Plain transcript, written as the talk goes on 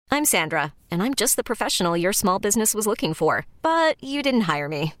I'm Sandra, and I'm just the professional your small business was looking for. But you didn't hire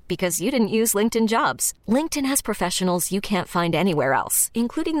me because you didn't use LinkedIn Jobs. LinkedIn has professionals you can't find anywhere else,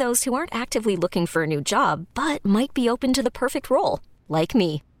 including those who aren't actively looking for a new job, but might be open to the perfect role, like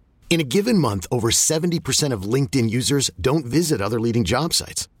me. In a given month, over 70% of LinkedIn users don't visit other leading job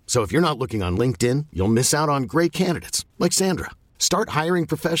sites. So if you're not looking on LinkedIn, you'll miss out on great candidates like Sandra. Start hiring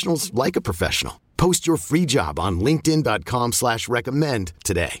professionals like a professional. Post your free job on linkedin.com/recommend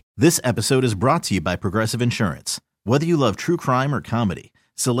today. This episode is brought to you by Progressive Insurance. Whether you love true crime or comedy,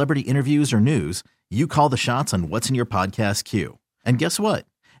 celebrity interviews or news, you call the shots on what's in your podcast queue. And guess what?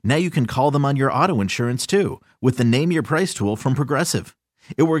 Now you can call them on your auto insurance too with the Name Your Price tool from Progressive.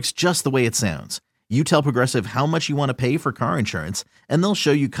 It works just the way it sounds. You tell Progressive how much you want to pay for car insurance, and they'll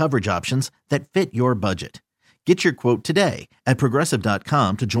show you coverage options that fit your budget. Get your quote today at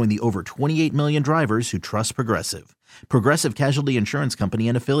Progressive.com to join the over 28 million drivers who trust Progressive. Progressive Casualty Insurance Company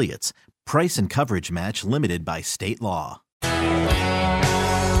and Affiliates. Price and coverage match limited by state law.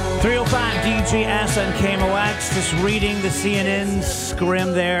 305 DGS on KMOX. Just reading the CNN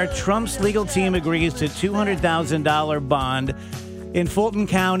scrim there. Trump's legal team agrees to $200,000 bond in Fulton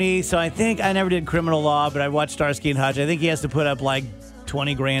County. So I think, I never did criminal law, but I watched Starsky and Hutch. I think he has to put up like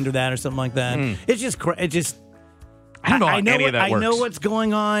 20 grand or that or something like that. It's just, I don't know how any of that works. I know what's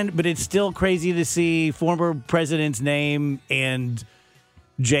going on, but it's still crazy to see former president's name and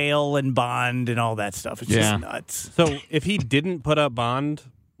jail and bond and all that stuff. It's just nuts. So if he didn't put up bond,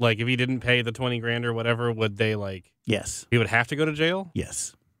 like if he didn't pay the 20 grand or whatever, would they like? Yes. He would have to go to jail?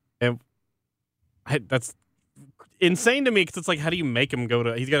 Yes. And that's insane to me because it's like, how do you make him go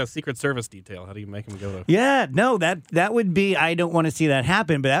to? He's got a Secret Service detail. How do you make him go to? Yeah, no, that would be. I don't want to see that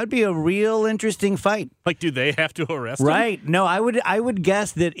happen, but that would be a real interesting fight. Like, do they have to arrest him? Right? No, I would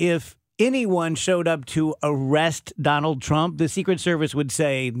guess that if anyone showed up to arrest Donald Trump, the Secret Service would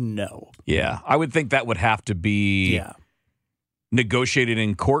say no. Yeah, I would think that would have to be negotiated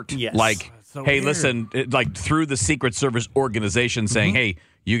in court. Yes. Like, so hey, weird. listen, like through the Secret Service organization saying, hey,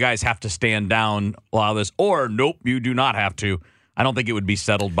 you guys have to stand down, allow this, or nope, you do not have to. I don't think it would be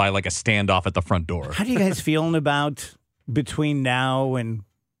settled by like a standoff at the front door. How do you guys feeling about between now and,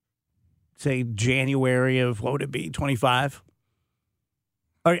 say, January of, what would it be, 25?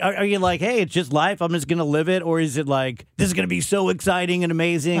 Are you like, hey, it's just life, I'm just going to live it? Or is it like, this is going to be so exciting and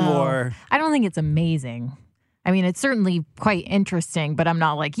amazing? Or I don't think it's amazing. I mean, it's certainly quite interesting, but I'm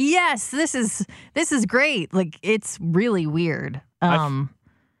not like, yes, this is great. Like, it's really weird.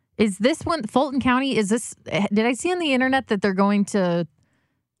 Is this one, Fulton County, did I see on the internet that they're going to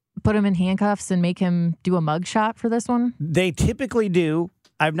put him in handcuffs and make him do a mugshot for this one? They typically do.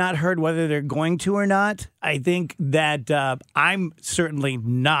 I've not heard whether they're going to or not. I think that I'm certainly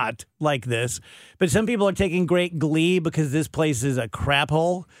not like this, but some people are taking great glee because this place is a crap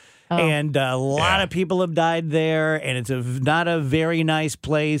hole. Oh. And a lot of people have died there, and it's not a very nice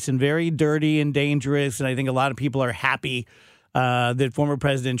place and very dirty and dangerous, and I think a lot of people are happy that former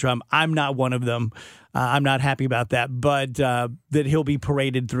President Trump, I'm not one of them, I'm not happy about that, but that he'll be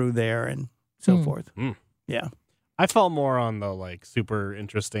paraded through there and so forth. Yeah. I fall more on the like super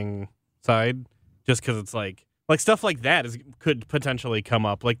interesting side just because it's like stuff like that could potentially come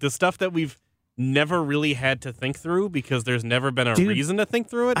up. Like the stuff that we've never really had to think through because there's never been a reason to think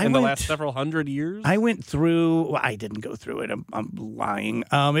through it the last several hundred years. I went through, well, I didn't go through it. I'm lying.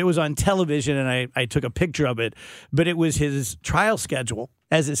 It was on television and I took a picture of it, but it was his trial schedule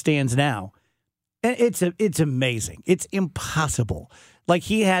as it stands now. And it's amazing. It's impossible. Like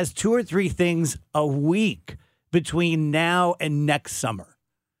he has 2 or 3 things a week between now and next summer,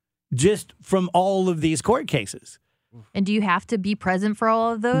 just from all of these court cases. And do you have to be present for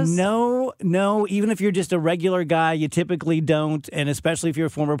all of those? No. Even if you're just a regular guy, you typically don't. And especially if you're a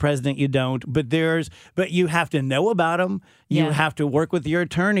former president, you don't. But you have to know about them. You have to work with your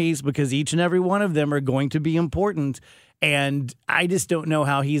attorneys because each and every one of them are going to be important. And I just don't know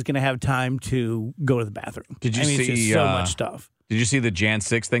how he's going to have time to go to the bathroom. Did you see it's just so much stuff. Did you see the Jan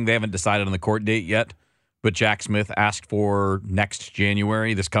 6th thing? They haven't decided on the court date yet. But Jack Smith asked for next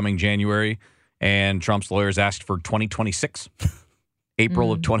January, this coming January. And Trump's lawyers asked for 2026,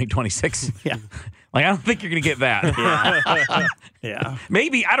 April of 2026. Yeah. Like, I don't think you're going to get that. Yeah.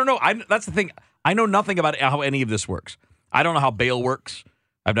 Maybe. I don't know. That's the thing. I know nothing about how any of this works. I don't know how bail works.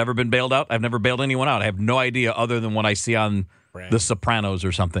 I've never been bailed out. I've never bailed anyone out. I have no idea other than what I see on The Sopranos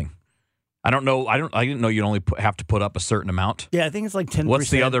or something. I don't know. I didn't know you'd only have to put up a certain amount. Yeah, I think it's like 10%.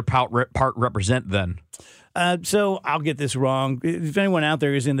 What's the other part represent then? So I'll get this wrong. If anyone out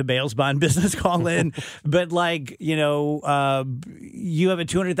there is in the bails bond business, call in. But like, you have a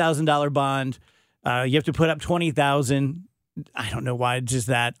 $200,000 bond. You have to put up $20,000. I don't know why, just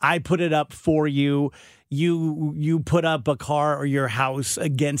that. I put it up for you. You put up a car or your house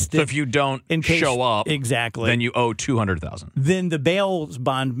against it. So if you don't show up, exactly, then you owe $200,000. Then the bail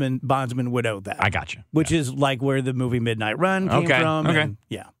bondsman would owe that. I got you. Which is like where the movie Midnight Run came from. Okay. And,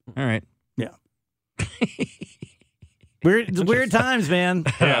 yeah. All right. Yeah. Weird times, man.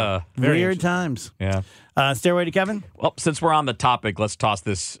 Weird times. Yeah. Stairway to Kevin? Well, since we're on the topic, let's toss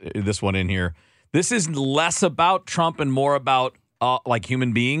this one in here. This is less about Trump and more about like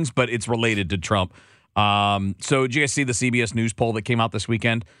human beings, but it's related to Trump. So did you guys see the CBS News poll that came out this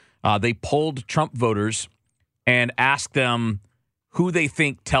weekend? They polled Trump voters and asked them who they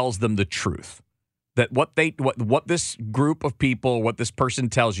think tells them the truth. That what this group of people, what this person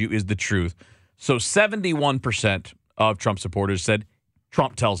tells you is the truth. So 71% of Trump supporters said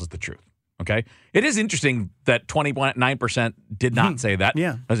Trump tells us the truth. Okay. It is interesting that 20.9% did not say that.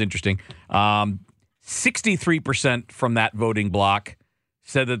 Yeah. That's interesting. 63% from that voting block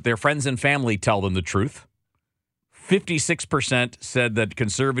said that their friends and family tell them the truth. 56% said that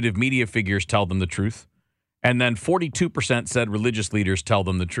conservative media figures tell them the truth. And then 42% said religious leaders tell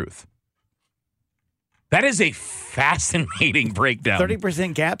them the truth. That is a fascinating breakdown.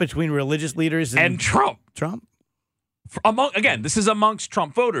 30% gap between religious leaders and Trump. Trump? Again, this is amongst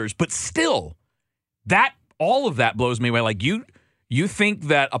Trump voters, but still, all of that blows me away. Like you think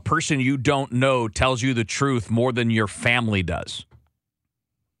that a person you don't know tells you the truth more than your family does.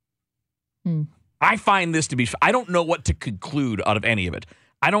 I find this to be, I don't know what to conclude out of any of it.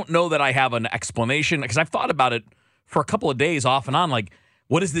 I don't know that I have an explanation because I've thought about it for a couple of days off and on. Like,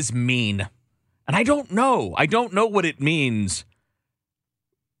 what does this mean? And I don't know. I don't know what it means.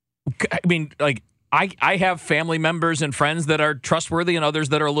 I mean, like, I have family members and friends that are trustworthy and others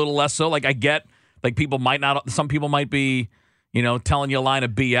that are a little less so. Like, I get, like, some people might be, telling you a line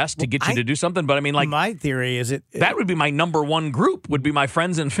of BS to get you to do something. But I mean, like, my theory is that would be my number one group, would be my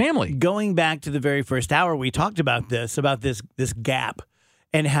friends and family. Going back to the very first hour, we talked about this gap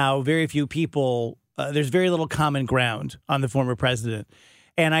and how very few people, there's very little common ground on the former president.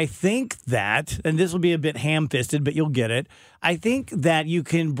 And I think that, and this will be a bit ham-fisted, but you'll get it, I think that you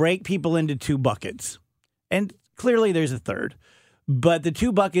can break people into two buckets. And clearly there's a third. But the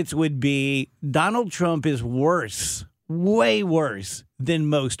two buckets would be Donald Trump is worse, way worse than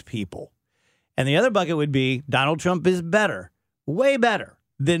most people. And the other bucket would be Donald Trump is better, way better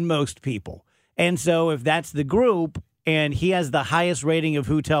than most people. And so if that's the group and he has the highest rating of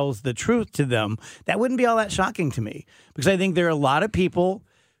who tells the truth to them, that wouldn't be all that shocking to me. Because I think there are a lot of people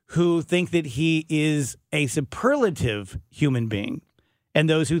who think that he is a superlative human being and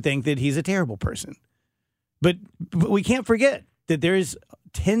those who think that he's a terrible person. But we can't forget that there's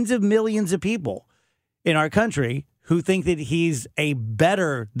tens of millions of people in our country who think that he's a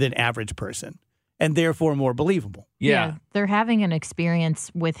better than average person and therefore more believable. Yeah. They're having an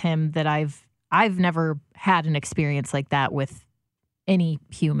experience with him that I've never had an experience like that with any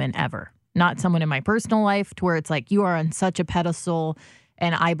human ever. Not someone in my personal life to where it's like, you are on such a pedestal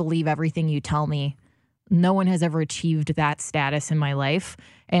and I believe everything you tell me. No one has ever achieved that status in my life.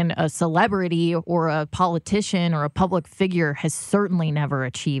 And a celebrity or a politician or a public figure has certainly never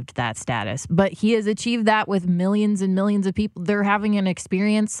achieved that status. But he has achieved that with millions and millions of people. They're having an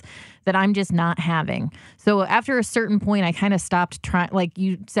experience that I'm just not having. So after a certain point, I kind of stopped trying. Like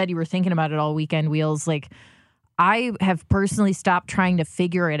you said, you were thinking about it all weekend, Wheels. Like, I have personally stopped trying to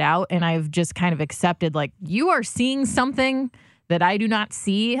figure it out. And I've just kind of accepted, like, you are seeing something that I do not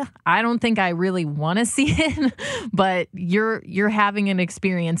see. I don't think I really want to see it, but you're having an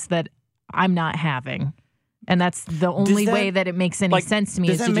experience that I'm not having. And that's the only way that it makes any sense to me.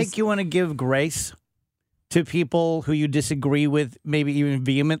 Does that make you want to give grace to people who you disagree with, maybe even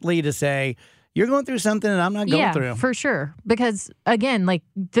vehemently, to say, you're going through something and I'm not going through? Yeah, for sure. Because, again, like,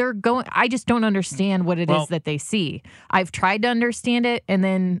 I just don't understand what it is that they see. I've tried to understand it, and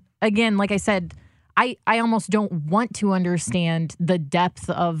then, again, like I said, I almost don't want to understand the depth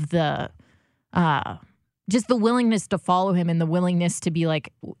of the, just the willingness to follow him and the willingness to be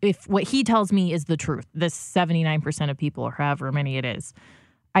like, if what he tells me is the truth, this 79% of people or however many it is,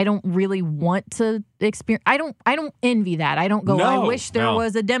 I don't really want to experience. I don't envy that. I don't go, I wish there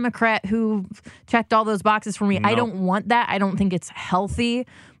was a Democrat who checked all those boxes for me. I don't want that. I don't think it's healthy,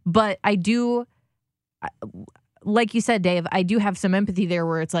 but I do. Like you said, Dave, I do have some empathy there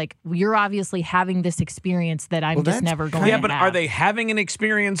where it's like, you're obviously having this experience that I'm just never going to have. Yeah, but are they having an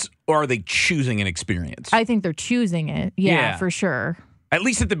experience or are they choosing an experience? I think they're choosing it. Yeah, for sure. At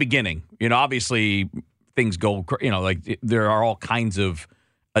least at the beginning. Obviously things go, like there are all kinds of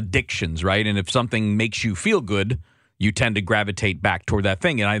addictions, right? And if something makes you feel good, you tend to gravitate back toward that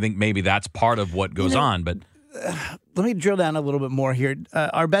thing. And I think maybe that's part of what goes on. But let me drill down a little bit more here.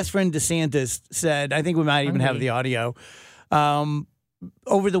 Our best friend DeSantis said, I think we might even have the audio.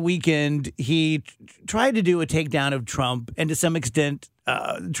 Over the weekend, he tried to do a takedown of Trump and to some extent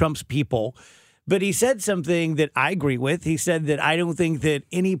Trump's people. But he said something that I agree with. He said that I don't think that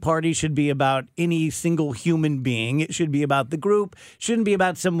any party should be about any single human being. It should be about the group. It shouldn't be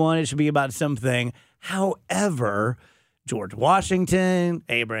about someone. It should be about something. However, George Washington,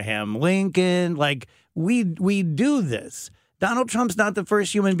 Abraham Lincoln, like we do this. Donald Trump's not the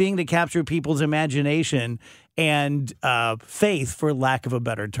first human being to capture people's imagination and faith, for lack of a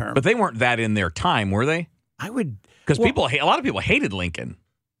better term. But they weren't that in their time, were they? I would, because a lot of people hated Lincoln.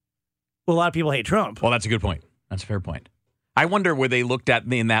 Well, a lot of people hate Trump. Well, that's a good point. That's a fair point. I wonder were they looked at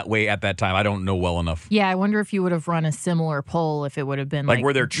in that way at that time. I don't know well enough. Yeah, I wonder if you would have run a similar poll if it would have been like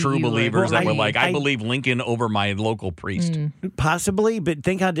were there true believers that were like, I believe Lincoln over my local priest? Possibly, but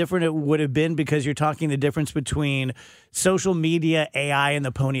think how different it would have been because you're talking the difference between social media, AI, and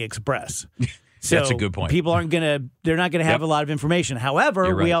the Pony Express. So that's a good point. People they're not going to have a lot of information.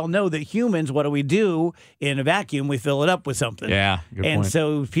 However, we all know that humans, what do we do in a vacuum? We fill it up with something. Yeah, good point.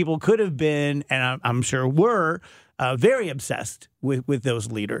 So people could have been, and I'm sure were, very obsessed with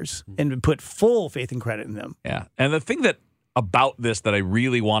those leaders and put full faith and credit in them. Yeah. And the thing about this that I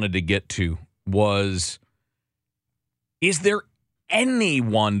really wanted to get to was, is there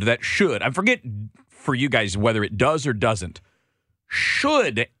anyone that should, I forget for you guys whether it does or doesn't,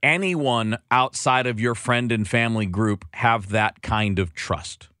 should anyone outside of your friend and family group have that kind of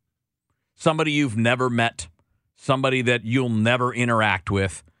trust? Somebody you've never met, somebody that you'll never interact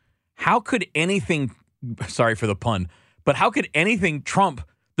with. How could anything, sorry for the pun, but how could anything trump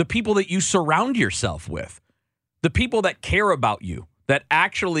the people that you surround yourself with? The people that care about you, that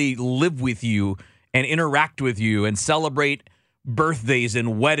actually live with you and interact with you and celebrate birthdays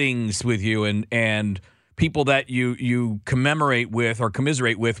and weddings with you and people that you commemorate with or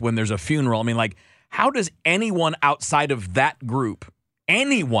commiserate with when there's a funeral. I mean, like, how does anyone outside of that group,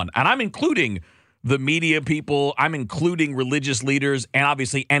 anyone, and I'm including the media people, I'm including religious leaders, and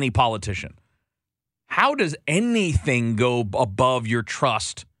obviously any politician, how does anything go above your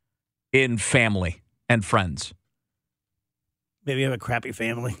trust in family and friends? Maybe you have a crappy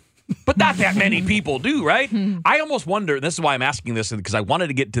family. But not that many people do, right? I almost wonder, and this is why I'm asking this, because I wanted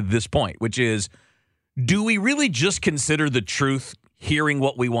to get to this point, which is, do we really just consider the truth hearing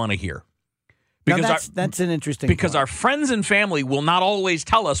what we want to hear? Because that's an interesting Because point. our friends and family will not always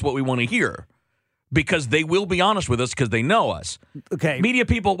tell us what we want to hear because they will be honest with us because they know us. Okay. Media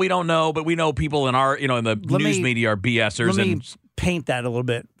people, we don't know, but we know people in our, in the news media are BSers. Let me paint that a little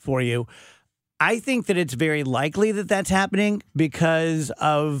bit for you. I think that it's very likely that that's happening because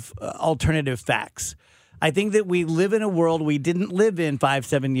of alternative facts. I think that we live in a world we didn't live in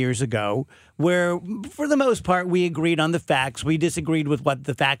 5-7 years ago where, for the most part, we agreed on the facts. We disagreed with what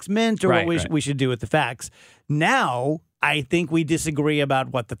the facts meant or what we should do with the facts. Now, I think we disagree about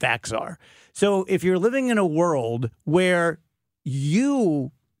what the facts are. So if you're living in a world where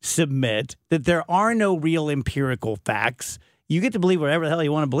you submit that there are no real empirical facts, you get to believe whatever the hell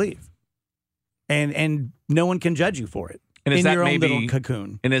you want to believe. And no one can judge you for it. And is in that your own maybe, little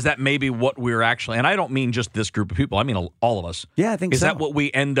cocoon. And is that maybe what we're actually, and I don't mean just this group of people, I mean all of us. Yeah, I think so. Is that what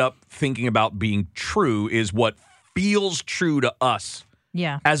we end up thinking about being true is what feels true to us?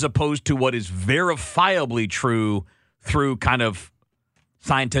 Yeah. As opposed to what is verifiably true through kind of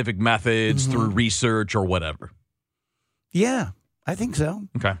scientific methods, through research or whatever. Yeah, I think so.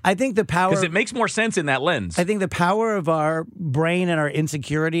 Okay. I think the power... Because it makes more sense in that lens. I think the power of our brain and our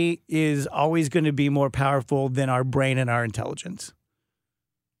insecurity is always going to be more powerful than our brain and our intelligence.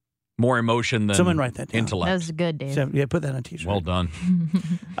 More emotion than Someone write that down. intellect. That was good, Dave. So, yeah, put that on a t-shirt. Well done.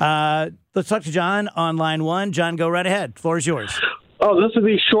 Let's talk to John on line one. John, go right ahead. Floor is yours. Oh, this would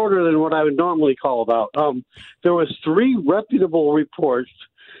be shorter than what I would normally call about. There was 3 reputable reports.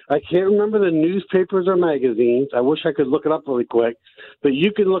 I can't remember the newspapers or magazines. I wish I could look it up really quick, but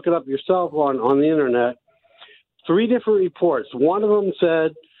you can look it up yourself on the internet. 3 different reports. One of them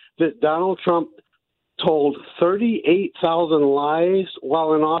said that Donald Trump told 38,000 lies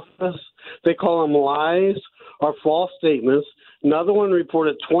while in office. They call them lies or false statements. Another one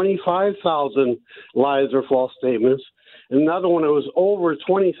reported 25,000 lies or false statements. Another one, it was over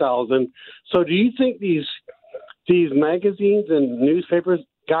 20,000. So do you think these magazines and newspapers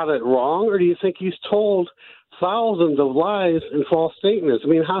got it wrong, or do you think he's told thousands of lies and false statements? I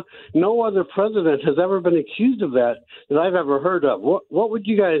mean, no other president has ever been accused of that I've ever heard of. What would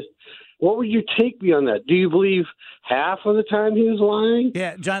you guys What would your take be on that? Do you believe half of the time he was lying?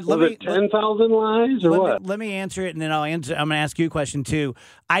 Yeah, John, Was it 10,000 lies or what? Let me answer it, and then I'm going to ask you a question, too.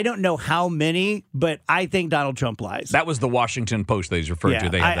 I don't know how many, but I think Donald Trump lies. That was the Washington Post that he's referred to.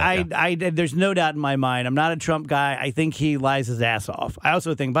 They had that. There's no doubt in my mind. I'm not a Trump guy. I think he lies his ass off. I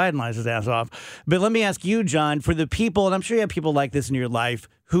also think Biden lies his ass off. But let me ask you, John, for the people, and I'm sure you have people like this in your life,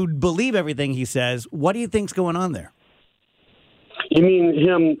 who believe everything he says, what do you think's going on there? You mean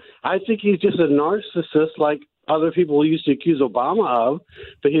him? I think he's just a narcissist like other people used to accuse Obama of,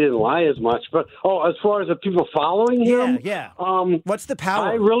 but he didn't lie as much. But, as far as the people following him? Yeah. What's the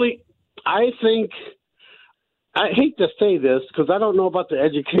power? I think, I hate to say this because I don't know about the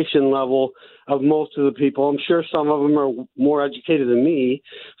education level of most of the people. I'm sure some of them are more educated than me.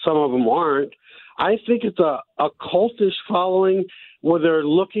 Some of them aren't. I think it's a cultish following where they're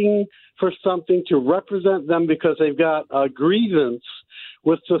looking for something to represent them because they've got a grievance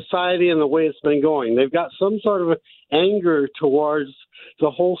with society and the way it's been going. They've got some sort of anger towards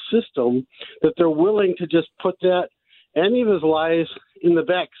the whole system that they're willing to just put any of his lies in the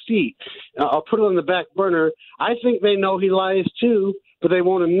back seat. I'll put it on the back burner. I think they know he lies too, but they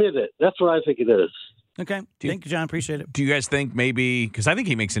won't admit it. That's what I think it is. Okay. Thank you, John. Appreciate it. Do you guys think maybe, because I think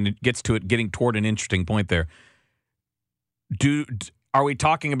he gets to it, getting toward an interesting point there. Are we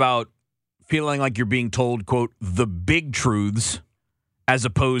talking about feeling like you're being told, quote, the big truths as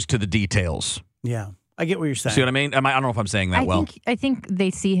opposed to the details? Yeah. I get what you're saying. See what I mean? I don't know if I'm saying that well. I think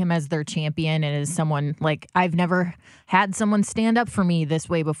they see him as their champion and as someone, like, I've never had someone stand up for me this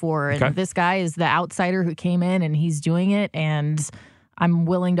way before. And this guy is the outsider who came in and he's doing it. And I'm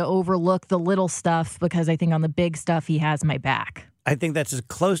willing to overlook the little stuff because I think on the big stuff, he has my back. I think that's as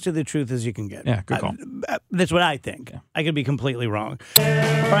close to the truth as you can get. Yeah, good call. That's what I think. Yeah. I could be completely wrong. All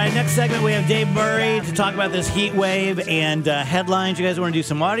right, next segment, we have Dave Murray to talk about this heat wave and headlines. You guys want to do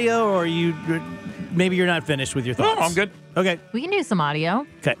some audio, or maybe you're not finished with your thoughts? No, I'm good. Okay. We can do some audio.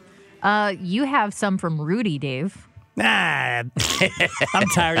 Okay. You have some from Rudy, Dave. I'm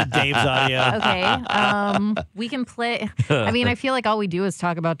tired of Dave's audio. Okay. We can play. I mean, I feel like all we do is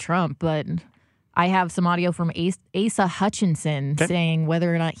talk about Trump, but I have some audio from Asa Hutchinson saying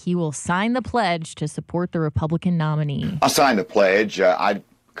whether or not he will sign the pledge to support the Republican nominee. I'll sign the pledge. I'm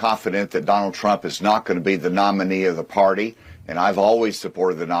confident that Donald Trump is not going to be the nominee of the party, and I've always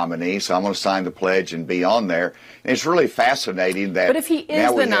supported the nominee, so I'm going to sign the pledge and be on there. And it's really fascinating that but if he is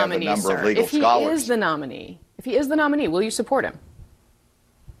now we the nominee, have a number sir, of legal if he scholars. is the nominee, will you support him?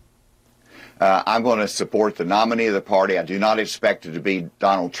 I'm going to support the nominee of the party. I do not expect it to be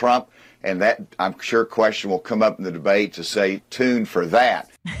Donald Trump. And that, I'm sure, question will come up in the debate to say, tune for that.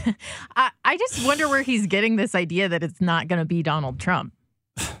 I just wonder where he's getting this idea that it's not going to be Donald Trump.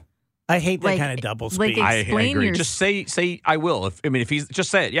 I hate that kind of double speak. Like, I agree. Just say I will. If he's just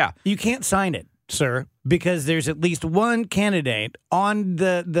say it, yeah. You can't sign it, sir, because there's at least one candidate on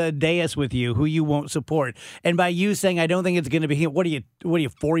the dais with you who you won't support. And by you saying I don't think it's going to be him, what are you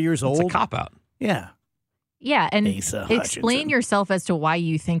 4 years old? It's a cop out. Yeah. Yeah, and Asa explain Hutchinson. yourself as to why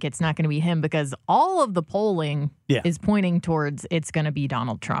you think it's not going to be him, because all of the polling is pointing towards it's going to be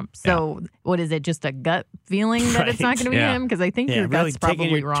Donald Trump. So what is it, just a gut feeling that it's not going to be him? Because I think your gut's probably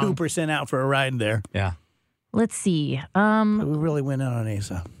taking your wrong. 2% out for a ride there. Yeah. Let's see. We really went out on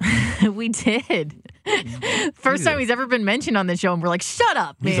Asa. We did. First time he's ever been mentioned on the show, and we're like, shut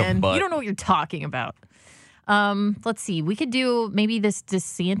up, man. You don't know what you're talking about. Let's see. We could do maybe this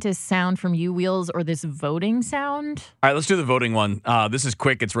DeSantis sound from You Wheels or this voting sound. All right, let's do the voting one. This is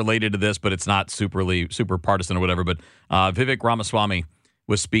quick. It's related to this, but it's not super partisan or whatever. But Vivek Ramaswamy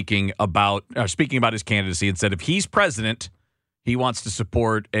was speaking about his candidacy and said if he's president, he wants to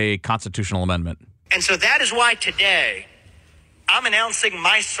support a constitutional amendment. And so that is why today I'm announcing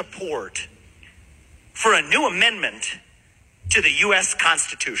my support for a new amendment to the U.S.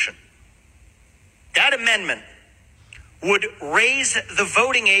 Constitution. That amendment would raise the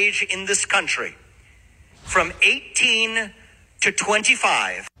voting age in this country from 18 to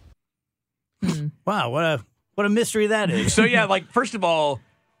 25. Wow, what a mystery that is. So yeah, like, first of all,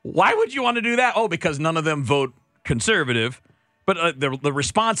 why would you want to do that? Oh, because none of them vote conservative. But the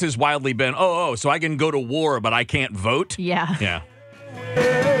response has wildly been, so I can go to war, but I can't vote? Yeah. Yeah.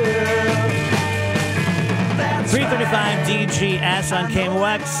 3:35 DGS on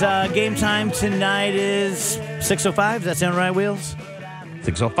KMOX. Game time tonight is 6:05. Does that sound right, Wheels?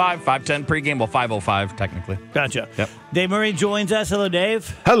 6:05, 5:10 pregame. Well, 5:05 technically. Gotcha. Yep. Dave Murray joins us. Hello,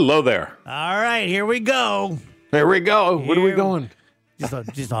 Dave. Hello there. All right, here we go. There we go. Where are we going?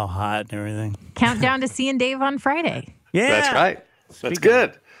 Just all hot and everything. Countdown to seeing Dave on Friday. Yeah. That's right. That's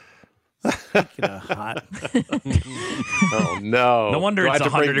good. Speaking of hot. Oh, no. No wonder Do I it's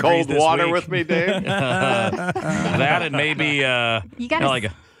have to 100 bring cold degrees this water week. with me, Dave? That and maybe You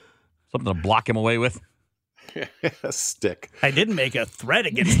gotta something to block him away with. A stick. I didn't make a threat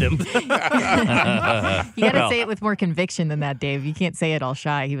against him. You got to say it with more conviction than that, Dave. You can't say it all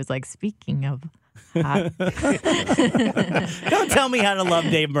shy. He was like, speaking of hot. Don't tell me how to love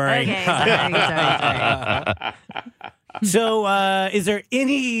Dave Murray. Okay, sorry. So, is there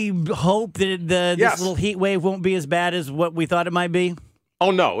any hope that this Yes. little heat wave won't be as bad as what we thought it might be?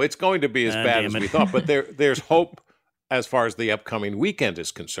 Oh, no, it's going to be as bad damn as it. we thought, but there's hope as far as the upcoming weekend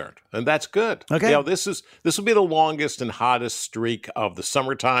is concerned, and that's good. Okay. You know, this will be the longest and hottest streak of the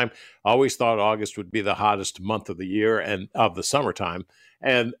summertime. I always thought August would be the hottest month of the year and of the summertime,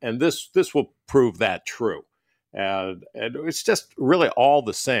 and this will prove that true. And it's just really all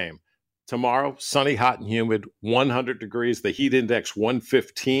the same. Tomorrow, sunny, hot, and humid, 100 degrees. The heat index,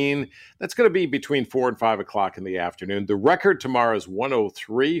 115. That's going to be between 4 and 5 o'clock in the afternoon. The record tomorrow is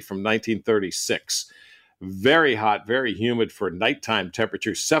 103 from 1936. Very hot, very humid for nighttime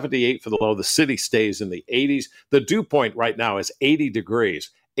temperatures, 78 for the low. The city stays in the 80s. The dew point right now is 80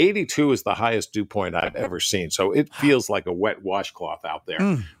 degrees. 82 is the highest dew point I've ever seen. So it feels like a wet washcloth out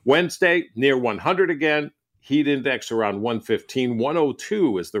there. Wednesday, near 100 again. Heat index around 115.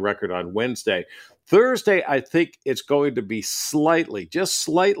 102 is the record on Wednesday. Thursday, I think it's going to be just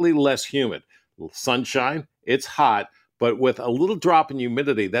slightly less humid. Sunshine, it's hot, but with a little drop in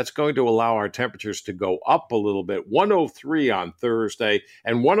humidity, that's going to allow our temperatures to go up a little bit. 103 on Thursday,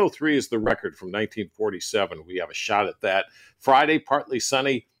 and 103 is the record from 1947. We have a shot at that. Friday, partly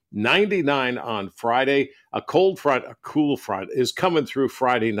sunny, 99 on Friday. A cool front is coming through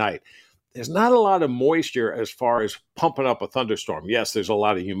Friday night. There's not a lot of moisture as far as pumping up a thunderstorm. Yes, there's a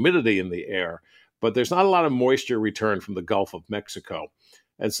lot of humidity in the air, but there's not a lot of moisture returned from the Gulf of Mexico.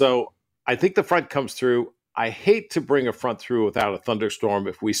 And so I think the front comes through. I hate to bring a front through without a thunderstorm.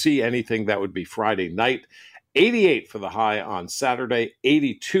 If we see anything, that would be Friday night. 88 for the high on Saturday,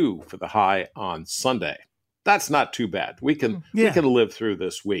 82 for the high on Sunday. That's not too bad. We can live through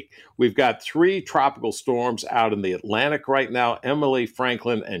this week. We've got 3 tropical storms out in the Atlantic right now, Emily,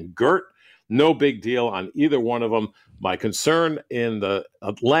 Franklin, and Gert. No big deal on either one of them. My concern in the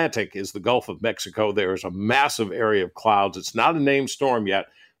Atlantic is the Gulf of Mexico. There is a massive area of clouds. It's not a named storm yet,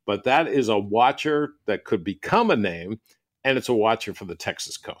 but that is a watcher that could become a name, and it's a watcher for the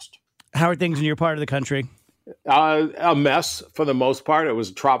Texas coast. How are things in your part of the country? A mess for the most part. It was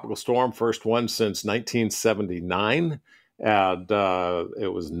a tropical storm, first one since 1979, and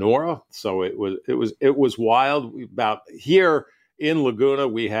it was Nora. So it was wild. About here in Laguna,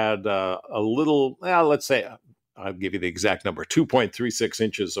 we had a little. Let's say I'll give you the exact number: 2.36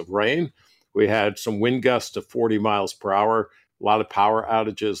 inches of rain. We had some wind gusts of 40 miles per hour. A lot of power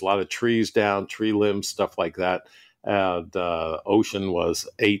outages, a lot of trees down, tree limbs, stuff like that. And ocean was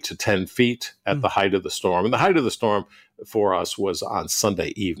 8 to 10 feet at the height of the storm. And the height of the storm for us was on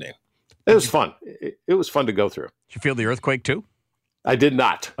Sunday evening. It was fun. It was fun to go through. Did you feel the earthquake too? I did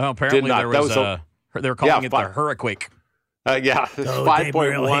not. Oh, apparently there was they were calling it the hurricane. Yeah, it's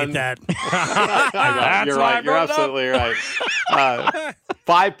 5.1. That. I know, you're right. You're absolutely right.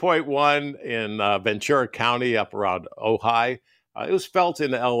 5.1 in Ventura County up around Ojai. It was felt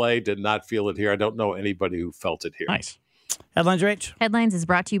in L.A., did not feel it here. I don't know anybody who felt it here. Nice. Headlines, Rach? Headlines is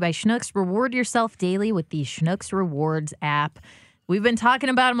brought to you by Schnucks. Reward yourself daily with the Schnucks Rewards app. We've been talking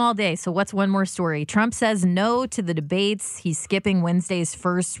about them all day, so what's one more story? Trump says no to the debates. He's skipping Wednesday's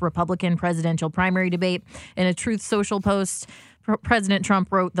first Republican presidential primary debate. In a Truth Social post, President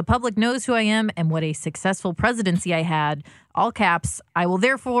Trump wrote, "The public knows who I am and what a successful presidency I had. All caps, I will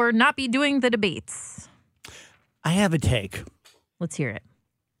therefore not be doing the debates." I have a take. Let's hear it.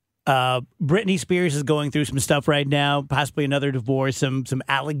 Britney Spears is going through some stuff right now, possibly another divorce, some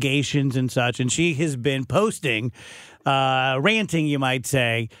allegations and such, and she has been posting, ranting, you might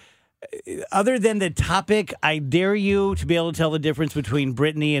say. Other than the topic, I dare you to be able to tell the difference between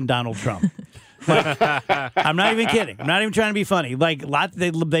Britney and Donald Trump. I'm not even kidding. I'm not even trying to be funny. Like,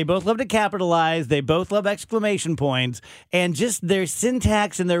 they both love to capitalize. They both love exclamation points, and just their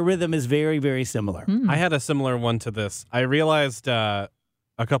syntax and their rhythm is very, very similar. I had a similar one to this. I realized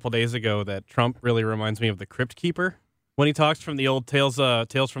a couple days ago that Trump really reminds me of the Crypt Keeper when he talks from the old Tales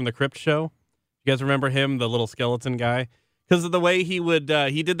from the Crypt show. You guys remember him, the little skeleton guy? Because of the way he did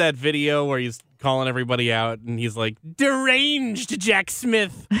that video where he's calling everybody out, and he's like, deranged Jack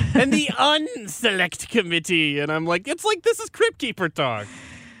Smith and the unselect committee. And I'm like, it's like, this is Crypt Keeper talk.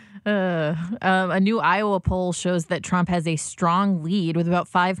 A new Iowa poll shows that Trump has a strong lead with about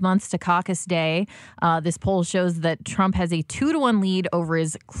 5 months to caucus day. This poll shows that Trump has a 2-1 lead over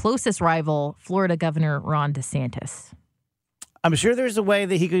his closest rival, Florida Governor Ron DeSantis. I'm sure there's a way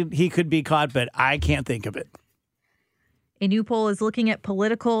that he could be caught, but I can't think of it. A new poll is looking at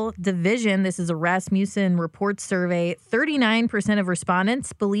political division. This is a Rasmussen Report survey. 39% of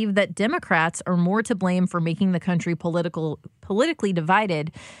respondents believe that Democrats are more to blame for making the country politically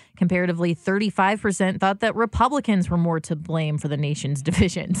divided. Comparatively, 35% thought that Republicans were more to blame for the nation's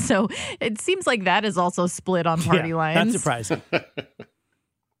division. So it seems like that is also split on party lines. Not surprising.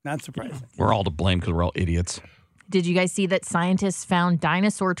 Not surprising. We're all to blame because we're all idiots. Did you guys see that scientists found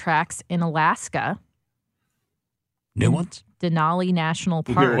dinosaur tracks in Alaska? New ones? Denali National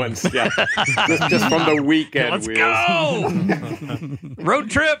Park. New ones, yeah. just from the weekend. Let's go! Road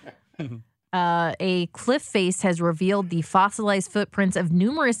trip! A cliff face has revealed the fossilized footprints of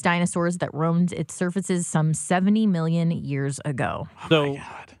numerous dinosaurs that roamed its surfaces some 70 million years ago. So,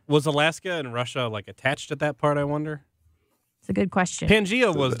 was Alaska and Russia like attached at that part, I wonder? It's a good question.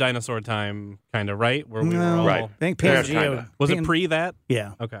 Pangea was dinosaur time, kind of, right? Where we were all... Right. I think Pangea... Was it pre that?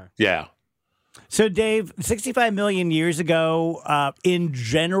 Yeah. Okay. Yeah. So, Dave, 65 million years ago, in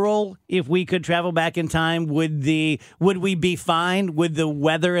general, if we could travel back in time, would we be fine? Would the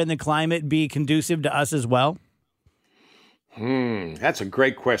weather and the climate be conducive to us as well? That's a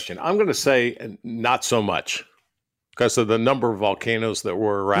great question. I'm going to say not so much because of the number of volcanoes that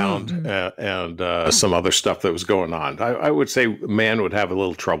were around and some other stuff that was going on. I would say man would have a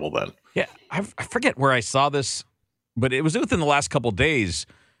little trouble then. Yeah, I forget where I saw this, but it was within the last couple of days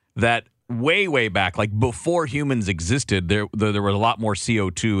that way back, like before humans existed, there was a lot more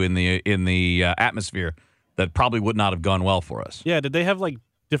CO2 in the atmosphere that probably would not have gone well for us. Yeah, did they have like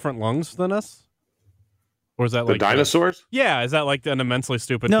different lungs than us? Or is that The like dinosaurs? Yeah, is that like an immensely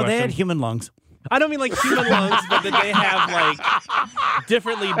stupid No, question? they had human lungs. I don't mean like human lungs, but did they have like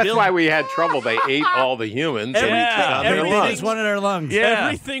differently built? That's why we had trouble. They ate all the humans and we took out their They lungs. just wanted our lungs. Yeah.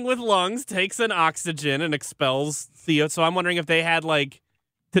 Everything with lungs takes in oxygen and expels CO. So I'm wondering if they had like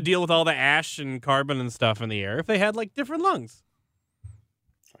to deal with all the ash and carbon and stuff in the air, if they had like different lungs.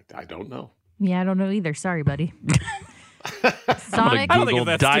 I don't know. Yeah, I don't know either. Sorry, buddy. I'm Sonic. gonna think Google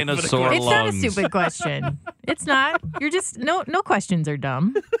that's stupid. dinosaur It's lungs. not a stupid question. It's not. You're just no questions are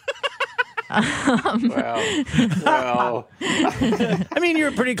dumb. Well. I mean, you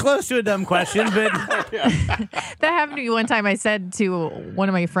were pretty close to a dumb question, but That happened to me one time. I said to one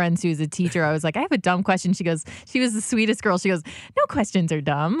of my friends who's a teacher, I was like, I have a dumb question. She goes, she was the sweetest girl. She goes, no questions are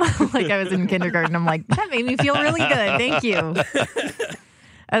dumb. Like I was in kindergarten. I'm like, that made me feel really good. Thank you.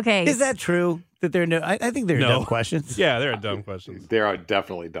 Okay. is that true? That they're no? I think they're dumb questions. Yeah, they're dumb questions. There are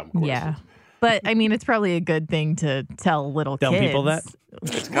definitely dumb questions. Yeah. But I mean, it's probably a good thing to tell little Tell kids. people that?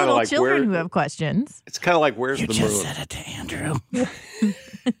 It's kind Little of like children who have questions. It's kind of like where's You the just moon? said it to Andrew.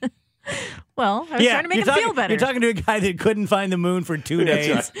 Well, I was trying to make him feel better. You're talking to a guy that couldn't find the moon for 2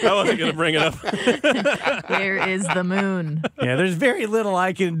 days. I wasn't going to bring it up. Where is the moon? Yeah, there's very little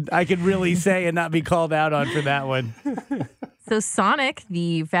I could really say and not be called out on for that one. So Sonic,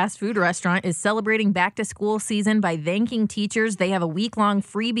 the fast food restaurant, is celebrating back to school season by thanking teachers. They have a week-long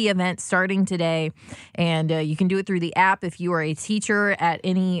freebie event starting today, and you can do it through the app if you are a teacher at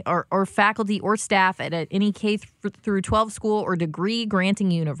any or faculty or staff at any K through 12 school or degree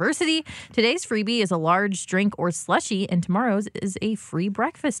granting university. Today's freebie is a large drink or slushie, and tomorrow's is a free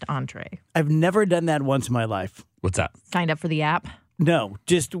breakfast entree. I've never done that once in my life. What's that? Signed up for the app? No,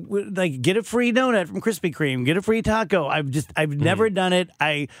 just like get a free donut from Krispy Kreme, get a free taco. I've never done it.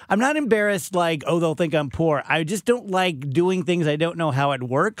 I'm not embarrassed like, oh, they'll think I'm poor. I just don't like doing things I don't know how it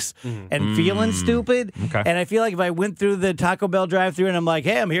works and feeling stupid. Okay. And I feel like if I went through the Taco Bell drive-thru and I'm like,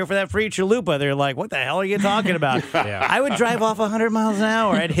 hey, I'm here for that free chalupa, they're like, what the hell are you talking about? Yeah. I would drive off 100 miles an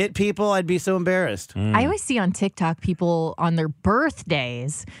hour. I'd hit people. I'd be so embarrassed. I always see on TikTok people on their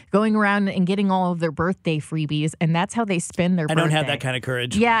birthdays going around and getting all of their birthday freebies, and that's how they spend their I birthday. don't have that kind of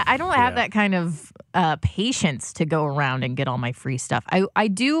courage. Yeah, I don't have that kind of patience to go around and get all my free stuff. I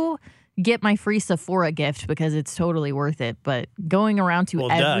do get my free Sephora gift because it's totally worth it, but going around to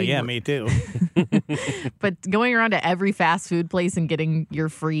me too. but going around to every fast food place and getting your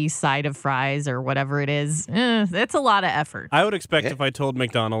free side of fries or whatever it is, that's a lot of effort. I would expect if I told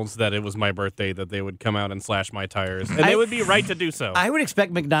McDonald's that it was my birthday that they would come out and slash my tires. And they would be right to do so. I would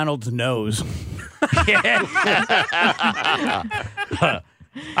expect McDonald's knows.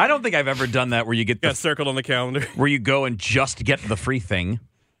 I don't think I've ever done that where you get Got circled on the calendar. where you go and just get the free thing,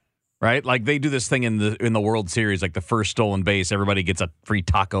 right? Like they do this thing in the World Series, like the first stolen base, everybody gets a free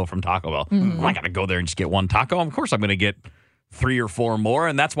taco from Taco Bell. I'm not gonna go there and just get one taco. Of course, I'm gonna get 3 or 4 more,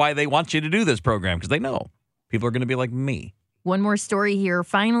 and that's why they want you to do this program, because they know people are going to be like me. One more story here.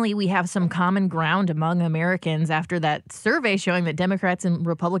 Finally, we have some common ground among Americans after that survey showing that Democrats and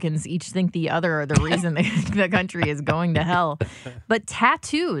Republicans each think the other are the reason the country is going to hell. But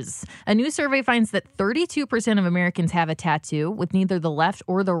tattoos. A new survey finds that 32% of Americans have a tattoo, with neither the left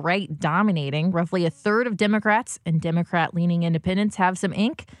or the right dominating. Roughly a third of Democrats and Democrat-leaning independents have some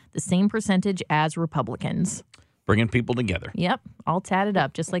ink, the same percentage as Republicans. Bringing people together. Yep, all tatted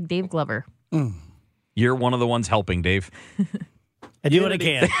up, just like Dave Glover. You're one of the ones helping, Dave. I do what I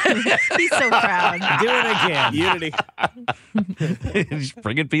can. He's so proud. I do what I can. Unity. Just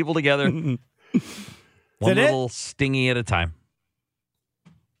bringing people together. One little stingy at a time.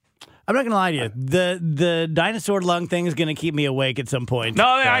 I'm not going to lie to you. The dinosaur lung thing is going to keep me awake at some point. No,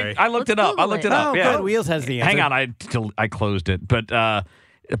 I looked it up. I looked it up. Oh, Yeah. good. Wheels has the answer. Hang on, I closed it. But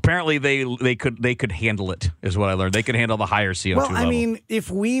apparently they could handle it, is what I learned. They could handle the higher CO2 level. Well, I mean,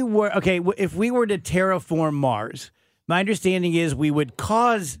 if we were to terraform Mars, my understanding is we would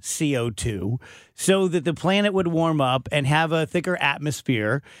cause CO2 so that the planet would warm up and have a thicker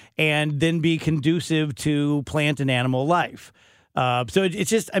atmosphere and then be conducive to plant and animal life. So it's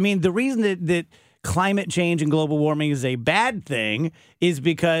just, I mean, the reason that climate change and global warming is a bad thing is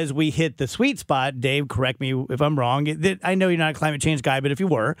because we hit the sweet spot. Dave, correct me if I'm wrong. I know you're not a climate change guy, but if you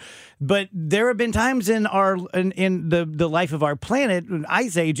were, but there have been times in the life of our planet,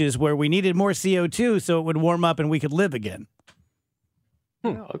 ice ages, where we needed more CO2 so it would warm up and we could live again.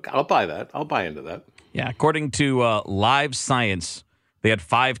 I'll buy that. I'll buy into that. Yeah, according to Live Science, they had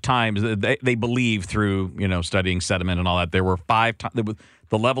 5 times. They believe through studying sediment and all that. There were 5 times.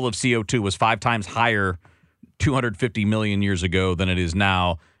 The level of CO2 was 5 times higher 250 million years ago than it is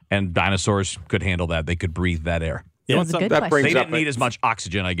now, and dinosaurs could handle that. They could breathe that air. Yeah. They didn't need as much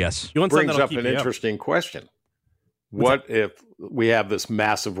oxygen, I guess. Brings up an interesting question. What if we have this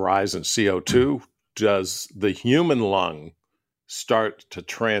massive rise in CO2? Does the human lung start to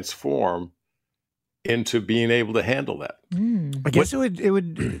transform into being able to handle that? I guess it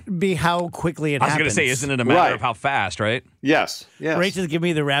would be how quickly it happens. I was going to say, isn't it a matter of how fast, right? Yes. Rachel's giving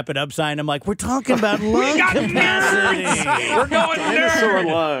me the wrap it up sign. I'm like, we're talking about lung capacity. We're going dinosaur nerd.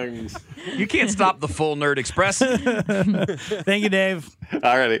 lungs. You can't stop the full Nerd Express. Thank you, Dave.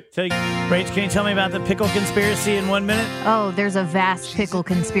 All righty. So, Rach, can you tell me about the pickle conspiracy in 1 minute? Oh, there's a vast pickle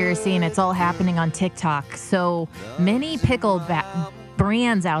conspiracy, and it's all happening on TikTok. So many pickle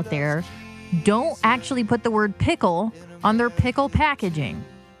brands out there don't actually put the word pickle on their pickle packaging.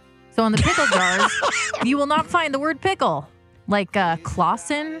 So on the pickle jars, you will not find the word pickle. Like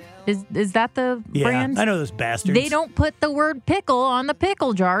Clausen, is that the brand? I know those bastards. They don't put the word pickle on the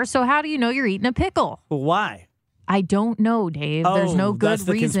pickle jar, so how do you know you're eating a pickle? Well, why? I don't know, Dave. There's no good that's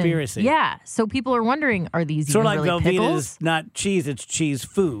the reason. Conspiracy. Yeah, so people are wondering, are these sort even of like really Velveeta pickles? is not cheese, it's cheese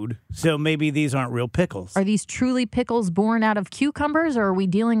food. So maybe these aren't real pickles. Are these truly pickles born out of cucumbers, or are we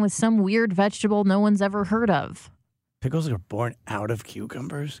dealing with some weird vegetable no one's ever heard of? Pickles are born out of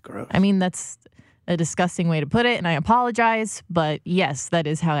cucumbers? Gross. I mean, that's a disgusting way to put it, and I apologize, but yes, that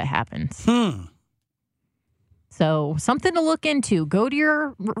is how it happens. So something to look into. Go to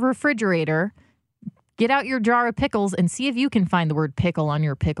your refrigerator, get out your jar of pickles, and see if you can find the word pickle on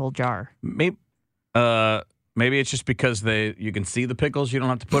your pickle jar. Maybe it's just because you can see the pickles. You don't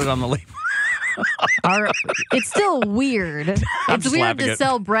have to put it on the label. It's still weird. It's weird to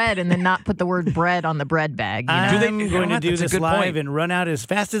sell bread and then not put the word bread on the bread bag. You know? I'm going to do this live and run out as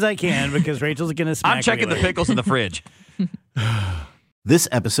fast as I can because Rachel's going to smack I'm checking me the pickles in the fridge. This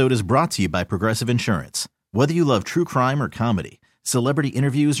episode is brought to you by Progressive Insurance. Whether you love true crime or comedy, celebrity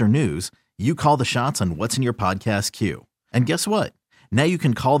interviews or news, you call the shots on what's in your podcast queue. And guess what? Now you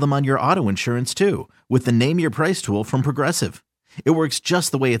can call them on your auto insurance too with the Name Your Price tool from Progressive. It works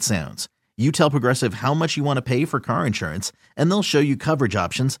just the way it sounds. You tell Progressive how much you want to pay for car insurance, and they'll show you coverage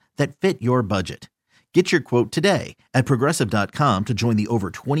options that fit your budget. Get your quote today at Progressive.com to join the over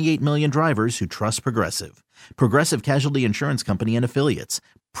 28 million drivers who trust Progressive. Progressive Casualty Insurance Company and Affiliates.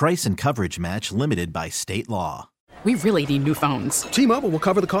 Price and coverage match limited by state law. We really need new phones. T-Mobile will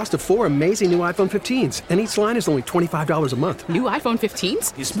cover the cost of 4 amazing new iPhone 15s, and each line is only $25 a month. New iPhone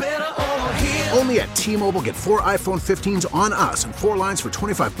 15s? It's better over here. Only at T-Mobile, get 4 iPhone 15s on us and 4 lines for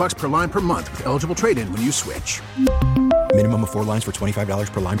 $25 per line per month with eligible trade-in when you switch. Minimum of 4 lines for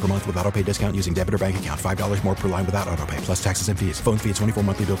 $25 per line per month with autopay discount using debit or bank account. $5 more per line without autopay, plus taxes and fees. Phone fee at 24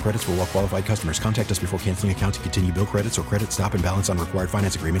 monthly bill credits for well-qualified customers. Contact us before canceling account to continue bill credits or credit stop and balance on required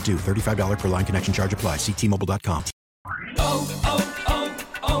finance agreement due. $35 per line connection charge applies. See T-Mobile.com.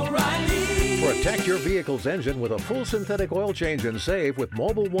 We're at Protect your vehicle's engine with a full synthetic oil change and save with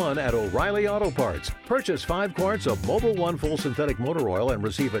Mobil 1 at O'Reilly Auto Parts. Purchase 5 quarts of Mobil 1 full synthetic motor oil and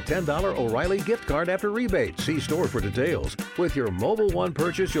receive a $10 O'Reilly gift card after rebate. See store for details. With your Mobil 1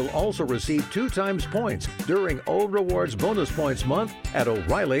 purchase, you'll also receive 2 times points during Old Rewards Bonus Points Month at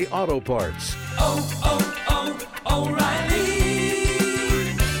O'Reilly Auto Parts. O'Reilly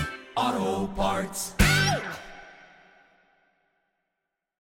Auto Parts.